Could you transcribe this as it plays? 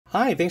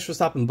Hi, thanks for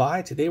stopping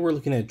by. Today we're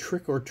looking at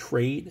Trick or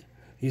Trade.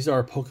 These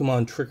are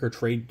Pokemon Trick or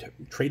Trade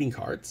trading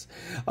cards.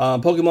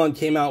 Pokemon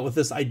came out with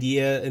this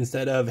idea.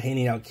 Instead of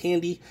handing out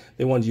candy,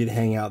 they wanted you to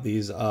hang out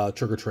these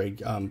Trick or Trade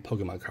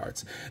Pokemon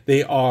cards.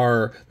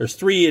 There's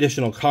 3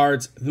 additional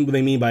cards. What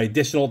they mean by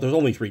additional, there's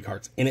only 3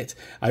 cards in it.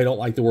 I don't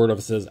like the word of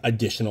it says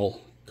additional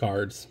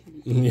cards,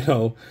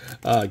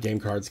 game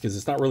cards, because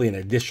it's not really an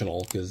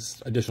additional, because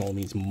additional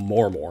means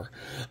more.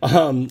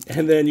 And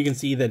then you can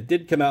see that it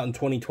did come out in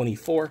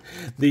 2024.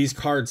 These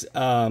cards,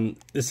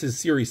 this is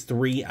series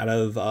 3 out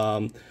of,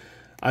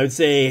 I would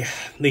say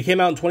they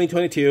came out in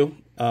 2022.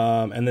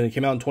 And then it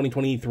came out in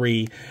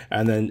 2023,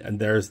 and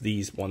there's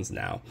these ones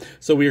now.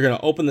 So we're going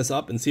to open this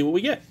up and see what we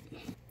get.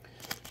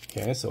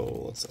 Okay,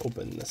 so let's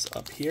open this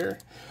up here.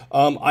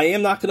 I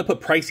am not going to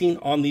put pricing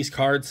on these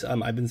cards.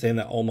 I've been saying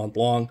that all month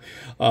long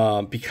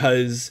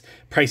because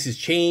prices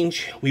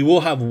change. We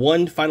will have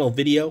one final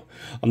video.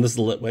 This is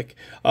Litwick.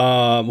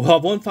 We'll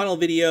have one final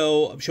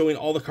video showing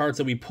all the cards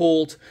that we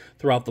pulled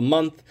throughout the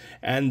month,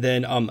 and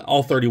then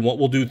all 31.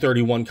 We'll do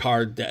 31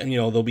 card.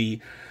 There'll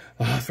be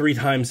 3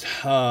 times.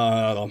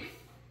 There'll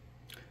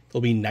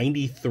be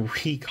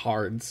 93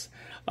 cards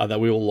that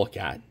we will look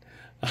at.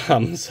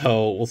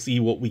 So we'll see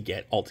what we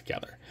get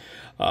altogether.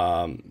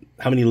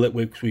 How many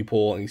Litwicks we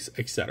pull,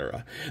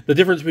 etc. The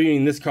difference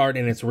between this card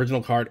and its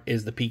original card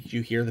is the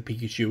Pikachu here. The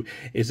Pikachu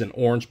is an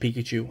orange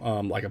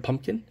Pikachu, like a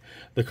pumpkin.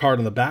 The card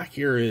on the back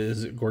here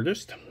is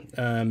gorgeous.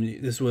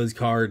 This was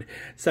card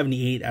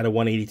 78 out of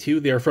 182.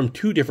 They are from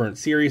 2 different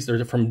series.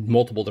 They're from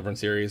multiple different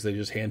series. They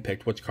just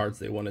handpicked which cards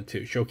they wanted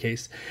to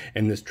showcase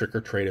in this Trick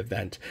or Trade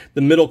event.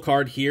 The middle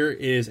card here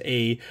is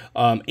a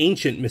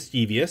ancient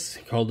Mischievous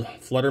called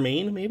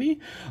Fluttermane, maybe.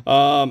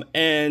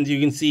 And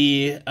you can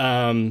see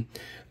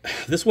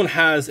this one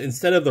has,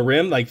 instead of the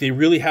rim, like they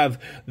really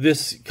have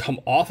this come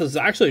off. This is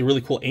actually a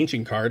really cool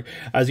ancient card.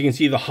 As you can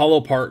see, the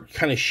hollow part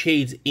kind of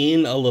shades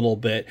in a little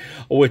bit,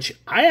 which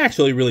I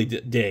actually really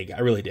dig. I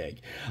really dig.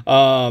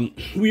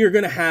 We are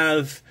going to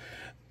have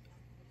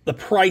the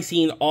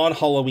pricing on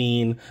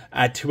Halloween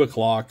at 2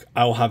 o'clock.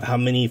 I will have how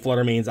many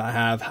Fluttermanes I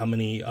have, how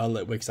many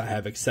Litwicks I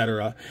have,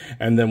 etc.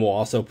 And then we'll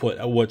also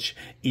put which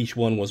each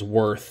one was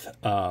worth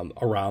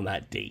around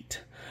that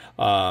date.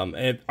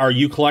 Are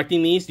you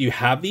collecting these? Do you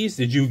have these?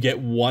 Did you get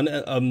one?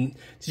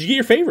 Did you get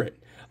your favorite?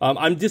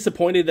 I'm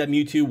disappointed that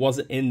Mewtwo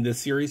wasn't in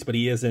this series, but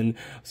he is in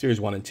series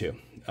 1 and 2.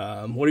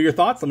 What are your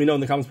thoughts? Let me know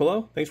in the comments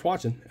below. Thanks for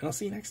watching, and I'll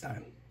see you next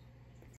time.